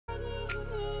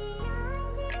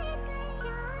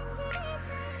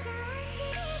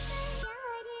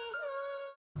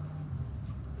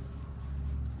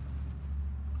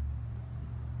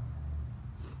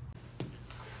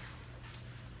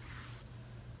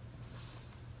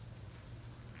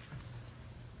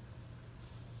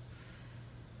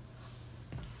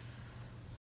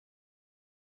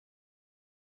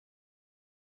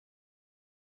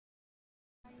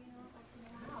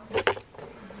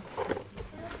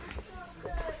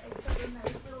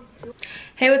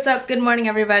Hey, what's up? Good morning,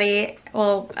 everybody.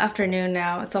 Well, afternoon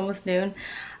now. It's almost noon.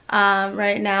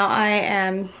 Right now I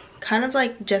am kind of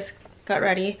like just got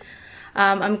ready.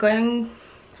 I'm going,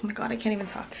 oh my god, I can't even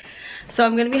talk. So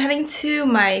I'm gonna be heading to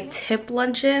my tip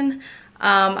luncheon.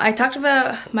 I talked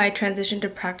about my transition to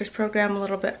practice program a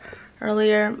little bit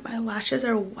earlier. My lashes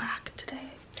are whack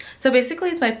today. So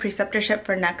basically it's my preceptorship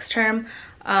for next term.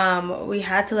 We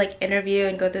had to like interview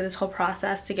and go through this whole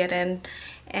process to get in,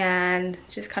 and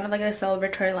just kind of like a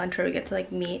celebratory lunch where we get to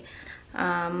like meet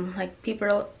like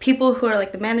people who are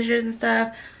like the managers and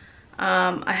stuff.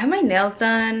 I have my nails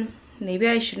done. Maybe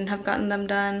I shouldn't have gotten them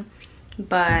done,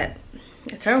 but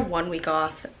it's our 1 week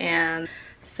off, and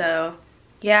so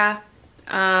yeah.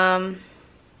 Well,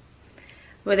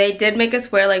 they did make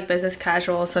us wear like business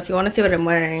casual, so if you want to see what I'm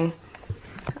wearing,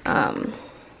 I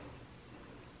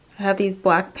have these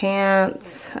black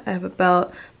pants, I have a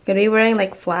belt. I'm gonna be wearing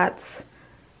like flats.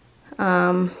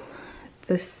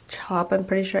 This top I'm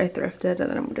pretty sure I thrifted, and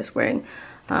then I'm just wearing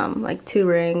like 2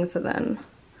 rings and then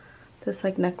this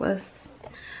like necklace.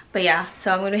 But yeah,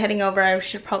 so I'm gonna be heading over. I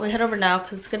should probably head over now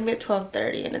because it's gonna be at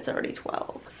 12:30 and it's already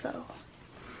 12, so.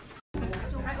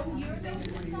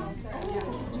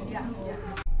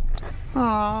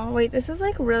 Oh wait, this is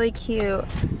like really cute.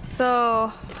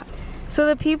 So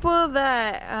the people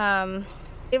that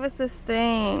gave us this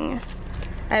thing,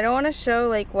 I don't want to show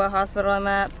like what hospital I'm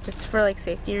at just for like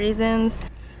safety reasons.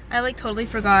 I like totally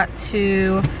forgot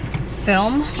to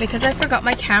film because I forgot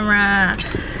my camera,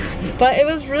 but it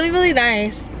was really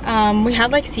nice. We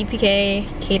had like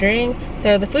CPK catering,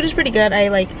 so the food is pretty good.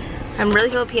 I'm really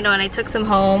Filipino and I took some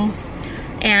home,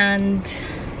 and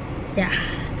yeah,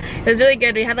 it was really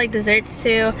good. We had like desserts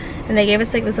too, and they gave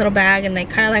us like this little bag, and they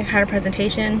kind of like had a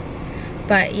presentation.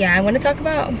 But yeah, I'm going to talk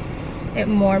about it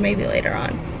more maybe later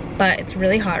on, but it's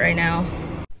really hot right now.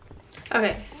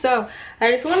 Okay, so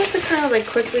I just wanted to kind of like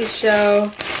quickly show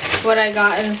what I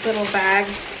got in this little bag,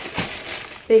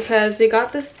 because we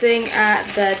got this thing at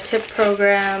the tip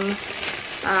program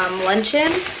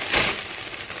luncheon.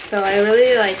 So I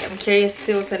really I'm curious to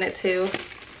see what's in it too.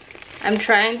 I'm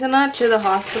trying to not show the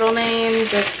hospital names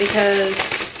just because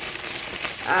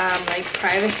like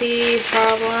privacy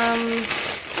problems,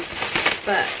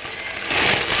 but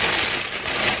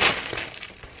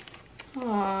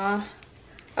aww.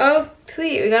 Oh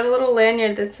sweet, we got a little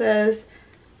lanyard that says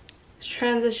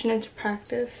transition into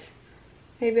practice.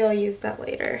 Maybe I'll use that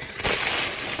later.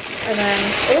 And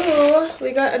then, oh,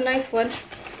 we got a nice lunch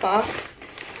box.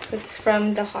 It's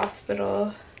from the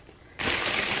hospital.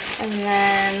 And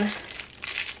then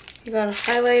we got a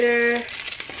highlighter.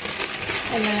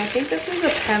 And then I think this is a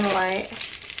pen light.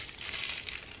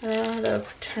 I don't know how to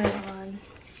turn it on.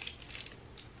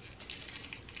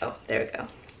 Oh, there we go.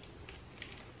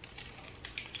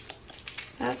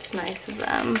 That's nice of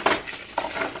them.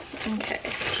 Okay.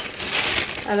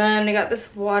 And then we got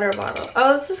this water bottle.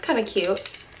 Oh, this is kind of cute.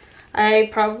 I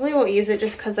probably won't use it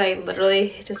just because I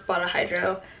literally just bought a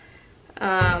hydro.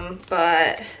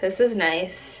 But this is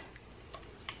nice.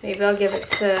 Maybe I'll give it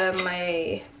to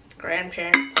my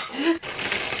grandparents.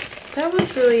 That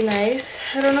was really nice.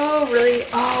 I don't know really.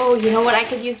 Oh, you know what I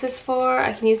could use this for?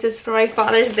 I can use this for my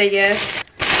Father's Day gift.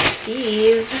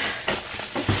 These.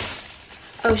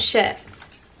 Oh shit.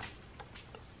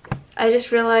 I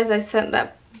just realized I sent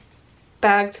that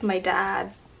bag to my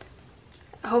dad.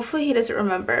 Hopefully he doesn't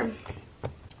remember.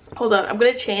 Hold on, I'm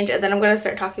gonna change and then I'm gonna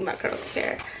start talking about critical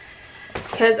care,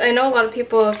 because I know a lot of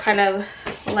people kind of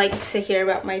like to hear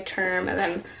about my term, and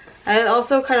then I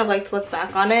also kind of like to look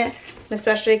back on it,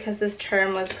 especially because this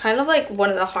term was kind of like one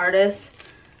of the hardest,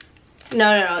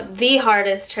 the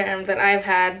hardest term that I've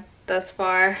had thus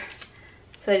far.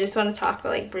 So I just want to talk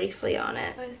like briefly on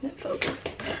it. Why isn't it focused?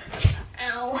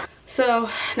 Ow. So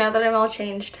now that I'm all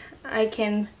changed, I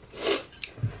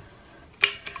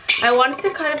wanted to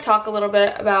kind of talk a little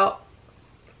bit about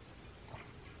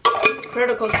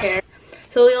critical care.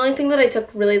 So the only thing that I took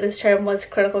really this term was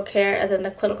critical care, and then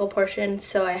the clinical portion.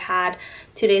 So I had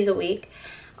 2 days a week,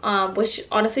 which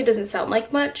honestly doesn't sound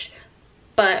like much,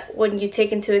 but when you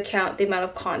take into account the amount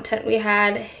of content we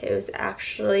had, it was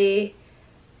actually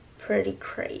pretty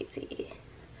crazy.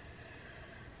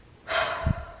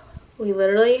 We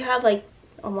literally had like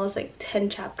almost like 10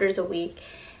 chapters a week,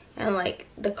 and like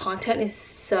the content is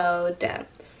so dense.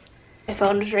 My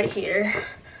phone is right here.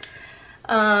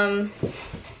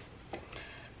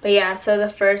 But yeah, so the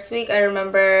first week I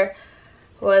remember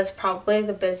was probably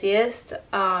the busiest.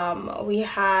 We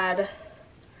had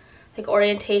like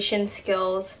orientation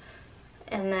skills,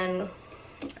 and then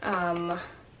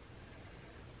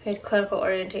we had clinical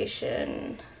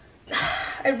orientation.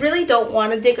 I really don't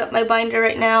want to dig up my binder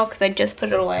right now because I just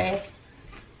put it away.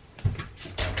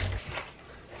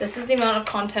 This is the amount of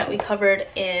content we covered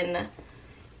in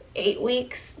 8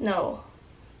 weeks. No,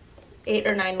 8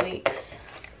 or 9 weeks.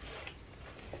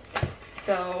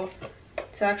 So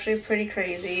it's actually pretty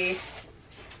crazy.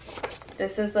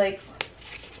 This is like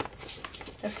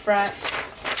the front,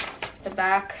 the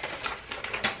back,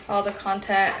 all the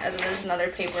content, and then there's another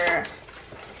paper.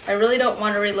 I really don't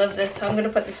want to relive this, so I'm going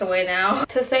to put this away now.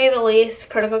 To say the least,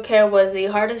 critical care was the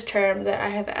hardest term that I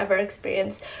have ever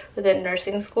experienced within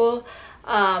nursing school.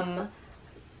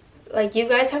 Like, you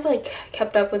guys have like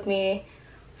kept up with me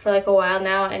for like a while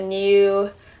now, and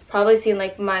you probably seen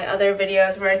like my other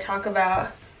videos where I talk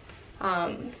about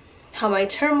how my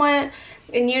term went.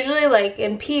 And usually like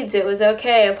in peds it was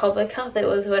okay, in public health it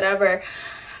was whatever.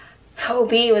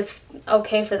 OB was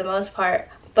okay for the most part,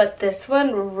 but this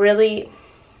one really,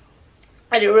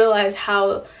 I didn't realize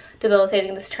how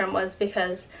debilitating this term was,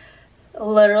 because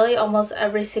literally almost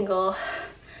every single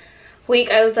week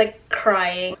I was like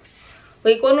crying.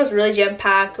 Week 1 was really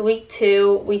jam-packed. Week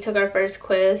 2 we took our first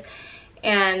quiz,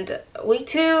 and week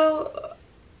 2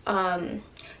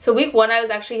 so week 1 I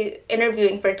was actually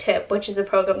interviewing for TIP, which is the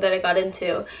program that I got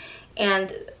into,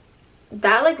 and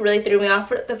that like really threw me off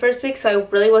for the first week, so I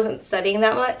really wasn't studying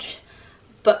that much.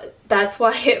 But that's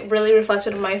why it really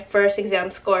reflected on my first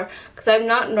exam score, because I'm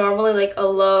not normally like a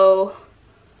low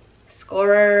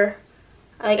scorer.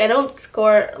 Like, I don't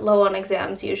score low on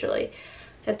exams usually.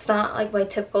 It's not like my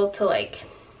typical to like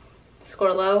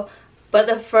score low. But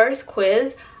the first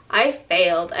quiz I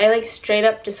failed. I like straight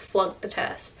up just flunked the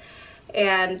test,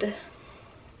 and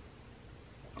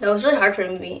that was really hard for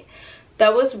me.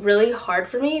 That was really hard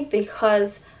for me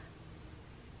because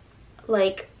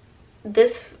like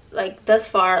this, like thus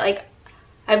far, like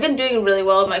I've been doing really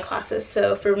well in my classes,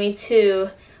 so for me to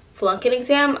flunk an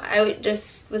exam, I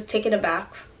just was taken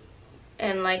aback,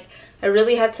 and like I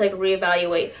really had to like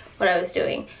reevaluate what I was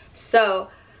doing. So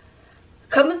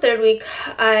come the 3rd week,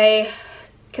 I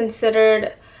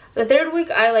considered the 3rd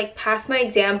week I like passed my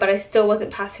exam, but I still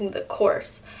wasn't passing the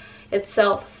course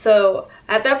itself. So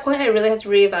at that point I really had to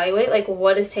reevaluate like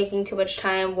what is taking too much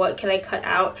time, what can I cut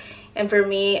out. And for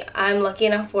me, I'm lucky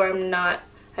enough where I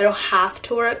don't have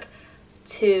to work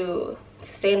to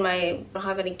sustain I don't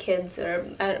have any kids, or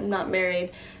I'm not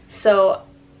married, so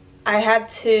I had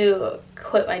to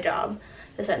quit my job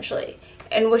essentially,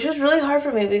 and which was really hard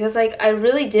for me because like I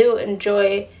really do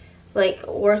enjoy like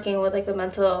working with like the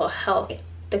mental health,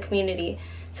 the community.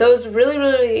 So it was really,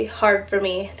 really hard for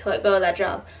me to let go of that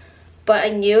job. But I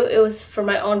knew it was for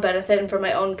my own benefit and for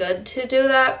my own good to do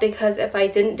that, because if I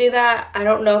didn't do that, I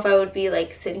don't know if I would be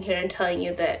like sitting here and telling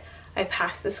you that I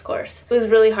passed this course. It was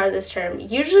really hard this term.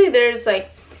 Usually there's like,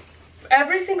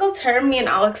 every single term me and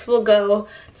Alex will go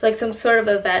to like some sort of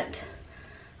event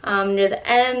near the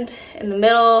end, in the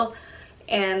middle,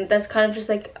 and that's kind of just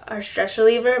like our stress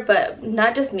reliever. But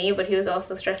not just me, but he was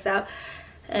also stressed out,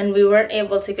 and we weren't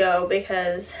able to go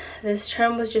because this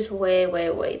term was just way,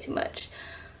 way, way too much.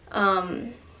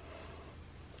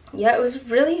 Yeah, it was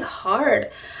really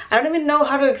hard. I don't even know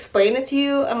how to explain it to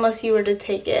you unless you were to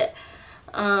take it.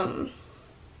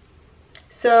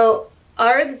 So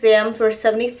our exams were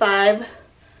 75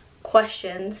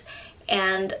 questions,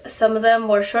 and some of them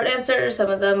were short answers, some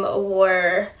of them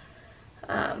were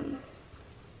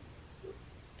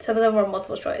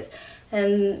multiple choice,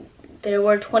 and there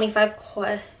were 25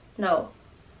 no,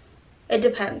 it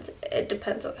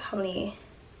depends on how many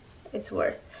it's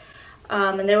worth.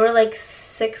 And there were like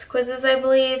 6 quizzes, I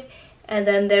believe, and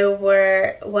then there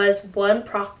was 1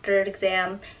 proctored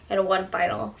exam and 1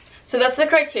 final. So that's the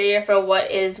criteria for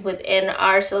what is within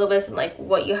our syllabus and like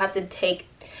what you have to take,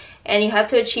 and you have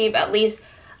to achieve at least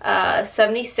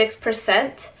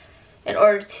 76% in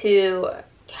order to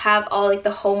have all like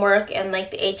the homework and like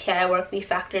the ATI work be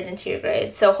factored into your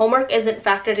grade. So homework isn't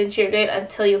factored into your grade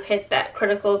until you hit that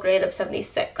critical grade of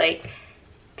 76. Like,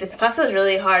 this class is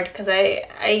really hard because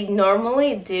I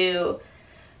normally do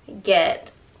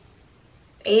get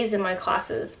A's in my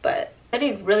classes, but I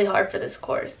studied really hard for this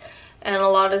course. And a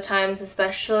lot of times,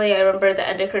 especially I remember the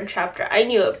endocrine chapter, I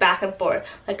knew it back and forth.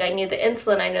 Like I knew the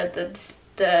insulin, I know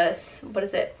the what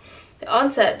is it, the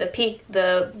onset, the peak,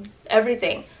 the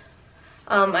everything.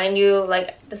 I knew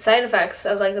like the side effects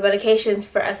of like the medications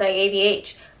for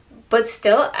SIADH, but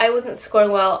still I wasn't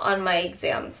scoring well on my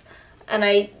exams. And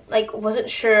I like wasn't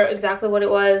sure exactly what it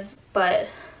was, but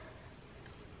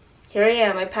here I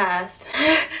am, I passed.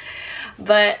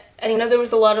 But, and you know, there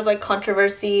was a lot of like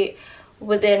controversy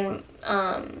within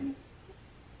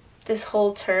this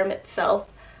whole term itself.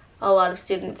 A lot of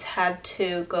students had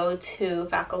to go to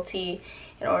faculty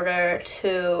in order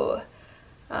to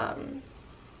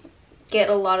get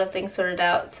a lot of things sorted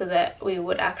out so that we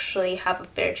would actually have a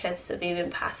fair chance of even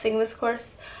passing this course.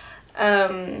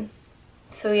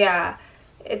 So yeah,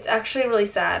 it's actually really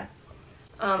sad.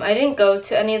 I didn't go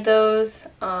to any of those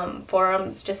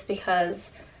forums just because,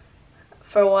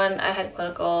 for one, I had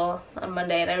clinical on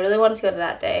Monday and I really wanted to go to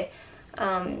that day.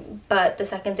 But the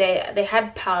second day they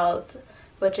had PALS,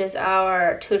 which is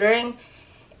our tutoring,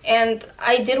 and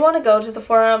I did want to go to the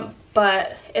forum,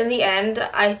 but in the end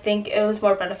I think it was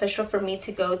more beneficial for me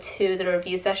to go to the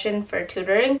review session for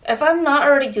tutoring. If I'm not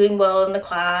already doing well in the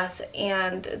class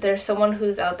and there's someone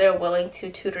who's out there willing to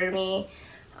tutor me,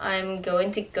 I'm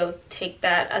going to go take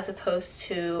that as opposed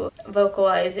to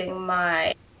vocalizing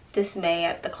my dismay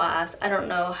at the class. I don't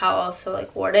know how else to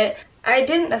like word it. I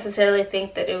didn't necessarily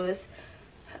think that it was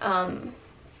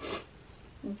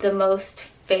the most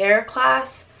fair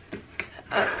class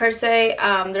per se.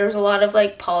 There was a lot of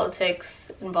like politics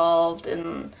involved,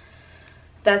 and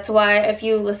that's why if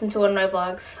you listen to one of my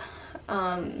vlogs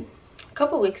a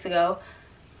couple weeks ago,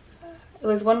 it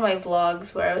was one of my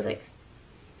vlogs where I was like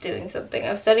doing something.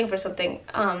 I was studying for something.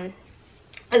 I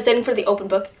was studying for the open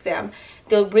book exam.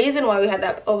 The reason why we had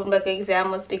that open book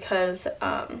exam was because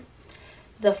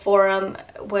the forum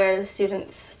where the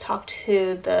students talked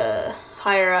to the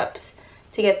higher ups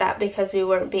to get that, because we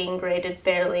weren't being graded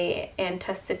fairly and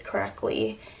tested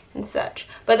correctly and such.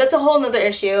 But that's a whole nother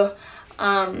issue.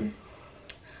 But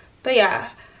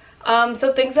yeah,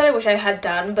 so things that I wish I had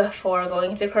done before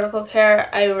going into critical care,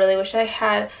 I really wish I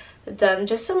had done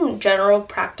just some general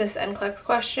practice NCLEX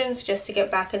questions just to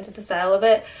get back into the style of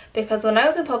it, because when I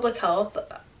was in public health,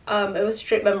 it was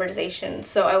straight memorization,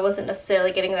 so I wasn't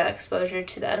necessarily getting that exposure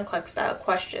to the NCLEX style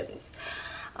questions.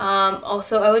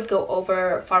 Also, I would go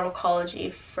over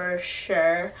pharmacology for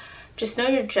sure. Just know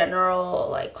your general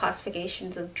like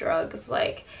classifications of drugs,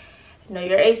 like know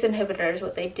your ACE inhibitors,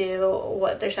 what they do,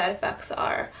 what their side effects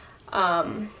are,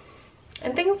 and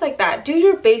things like that. Do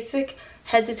your basic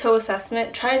head to toe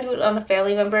assessment. Try and do it on a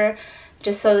family member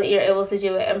just so that you're able to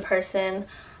do it in person.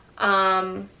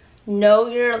 Know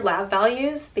your lab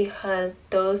values, because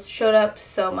those showed up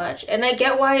so much, and I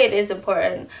get why it is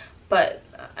important, but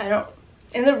I don't,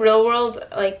 in the real world,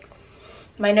 like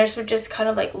my nurse would just kind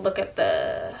of like look at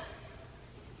the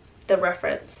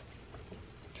reference.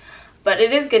 But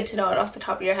it is good to know it off the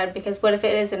top of your head, because what if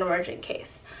it is an emergent case?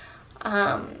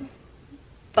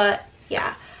 But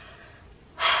yeah,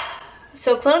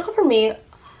 so clinical for me,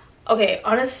 okay,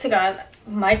 honest to God,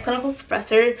 my clinical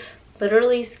professor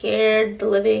literally scared the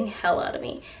living hell out of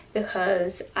me,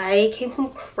 because I came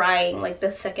home crying like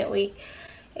the second week,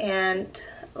 and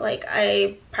like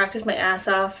I practiced my ass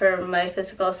off for my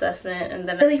physical assessment, and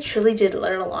then I really truly did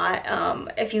learn a lot.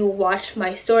 If you watch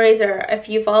my stories or if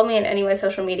you follow me on any of my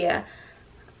social media,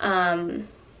 I'm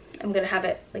gonna have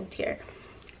it linked here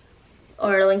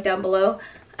or linked down below.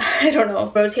 I don't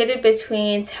know. Rotated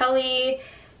between tele,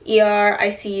 ER,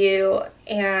 ICU,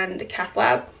 and cath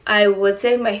lab. I would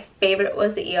say my favorite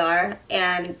was the ER,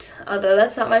 and although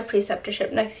that's not my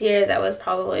preceptorship next year, that was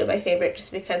probably my favorite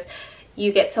just because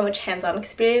you get so much hands-on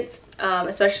experience,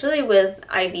 especially with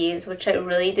IVs, which I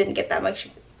really didn't get that much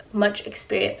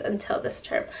experience until this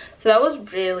term. So that was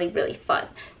really, really fun,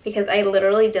 because I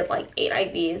literally did like 8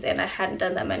 IVs and I hadn't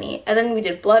done that many. And then we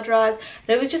did blood draws,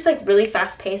 and it was just like really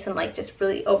fast-paced and like just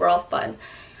really overall fun.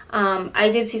 I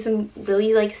did see some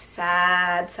really like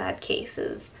sad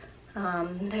cases.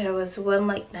 There was one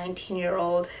like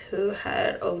 19-year-old who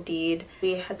had OD'd.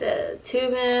 We had to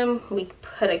tube him, we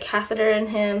put a catheter in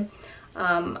him.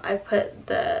 I put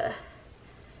the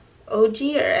OG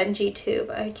or NG tube,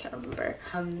 I can't remember.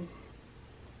 I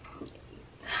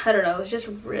don't know, it was just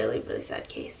really, really sad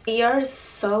case. ER is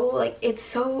so like, it's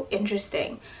so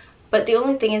interesting, but the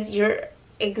only thing is you're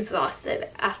exhausted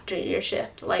after your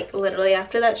shift. Like literally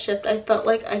after that shift, I felt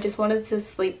like I just wanted to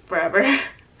sleep forever.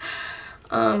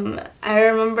 I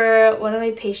remember one of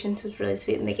my patients was really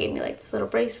sweet and they gave me like this little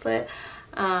bracelet.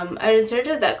 I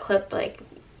inserted that clip like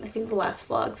I think the last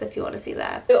vlogs if you want to see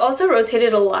that. We also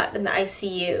rotated a lot in the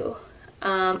ICU.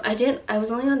 I was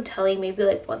only on tele maybe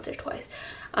like once or twice.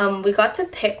 We got to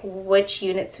pick which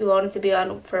units we wanted to be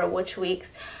on for which weeks,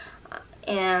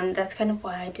 and that's kind of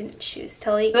why I didn't choose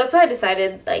tele. So that's why I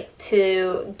decided like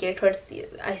to gear towards the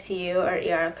ICU or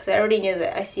ER, because I already knew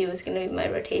that ICU was going to be my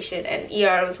rotation and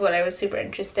ER was what I was super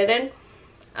interested in.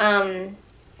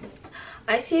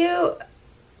 ICU,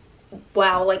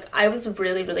 wow, like I was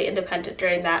really, really independent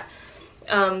during that.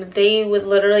 They would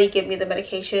literally give me the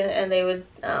medication and they would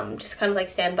just kind of like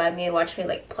stand by me and watch me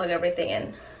like plug everything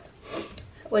in,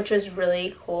 which was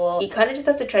really cool. You kind of just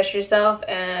have to trust yourself.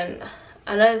 And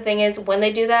another thing is, when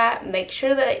they do that, make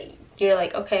sure that you're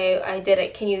like, okay, I did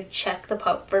it, can you check the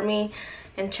pump for me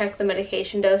and check the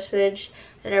medication dosage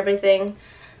and everything.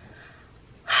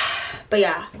 But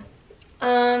yeah,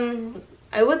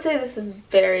 I would say this is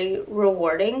very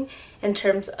rewarding in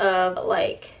terms of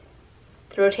like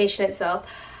the rotation itself.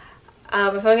 If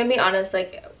I'm gonna be honest,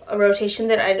 like a rotation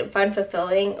that I didn't find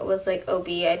fulfilling was like OB.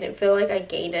 I didn't feel like I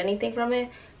gained anything from it,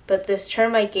 but this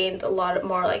term I gained a lot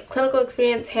more like clinical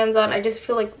experience, hands-on. I just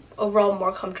feel like overall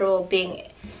more comfortable being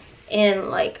in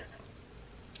like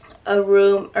a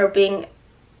room or being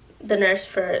the nurse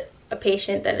for a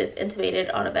patient that is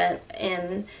intubated on a vent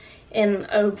and in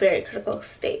a very critical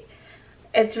state.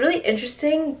 It's really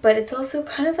interesting, but it's also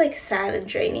kind of like sad and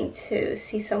draining to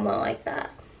see someone like that,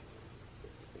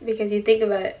 because you think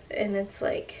about it and it's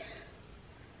like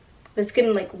this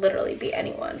can like literally be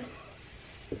anyone.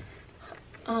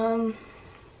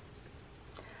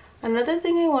 Another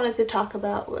thing I wanted to talk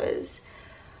about was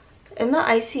in the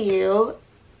ICU,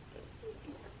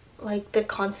 like the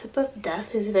concept of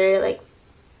death is very like,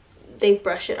 they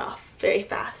brush it off very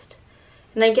fast.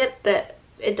 And I get that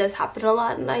it does happen a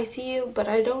lot in the ICU, but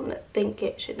I don't think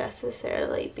it should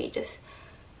necessarily be just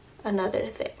another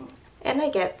thing. And I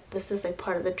get this is like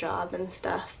part of the job and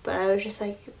stuff, but I was just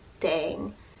like,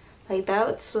 dang, like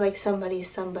that's like somebody,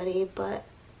 but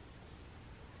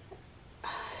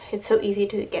it's so easy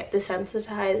to get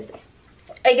desensitized.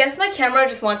 I guess my camera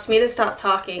just wants me to stop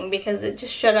talking because it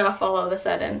just shut off all of a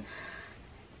sudden.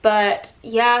 But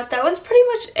yeah, that was pretty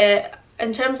much it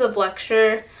in terms of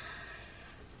lecture.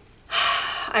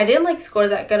 I didn't like score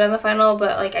that good on the final,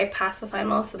 but like I passed the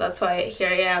final, so that's why here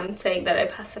I am saying that I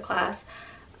passed the class.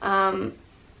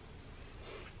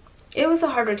 It was a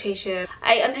hard rotation.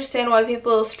 I understand why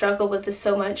people struggle with this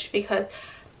so much, because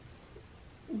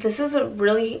this is a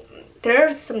really, there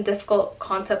are some difficult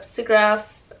concepts to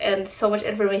grasp and so much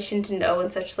information to know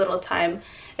in such little time.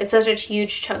 It's such a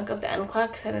huge chunk of the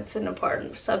NCLEX, and it's an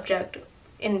important subject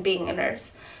in being a nurse,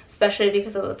 especially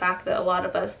because of the fact that a lot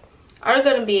of us are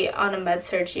going to be on a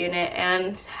med-surg unit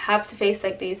and have to face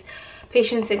like these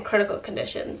patients in critical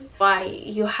conditions. Why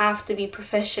you have to be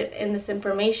proficient in this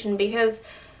information, because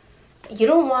you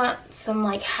don't want some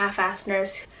like half-ass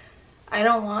nurse. I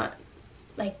don't want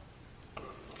like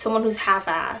someone who's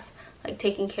half-ass like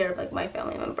taking care of like my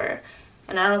family member,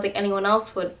 and I don't think anyone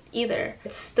else would either.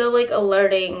 It's still like a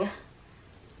learning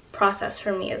process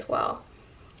for me as well.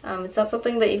 It's not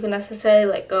something that you can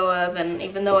necessarily let go of, and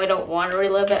even though I don't want to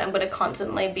relive it, I'm going to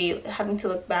constantly be having to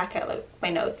look back at like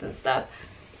my notes and stuff.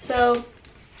 So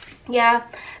yeah,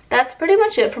 that's pretty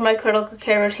much it for my critical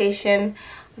care rotation.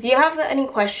 If you have any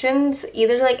questions,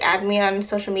 either like add me on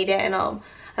social media and I'm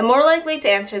more likely to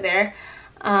answer there.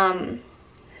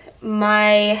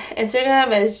 My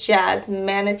Instagram is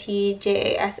Jasmanite,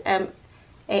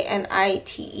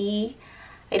 Jasmanite.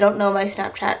 I don't know my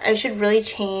Snapchat. I should really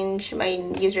change my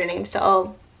usernames to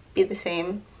all be the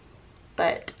same,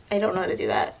 but I don't know how to do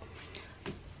that.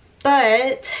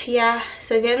 But yeah,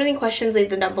 so if you have any questions, leave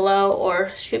them down below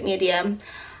or shoot me a DM.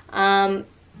 And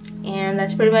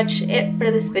that's pretty much it for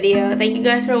this video. Thank you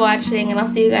guys for watching, and I'll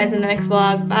see you guys in the next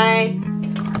vlog.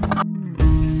 Bye!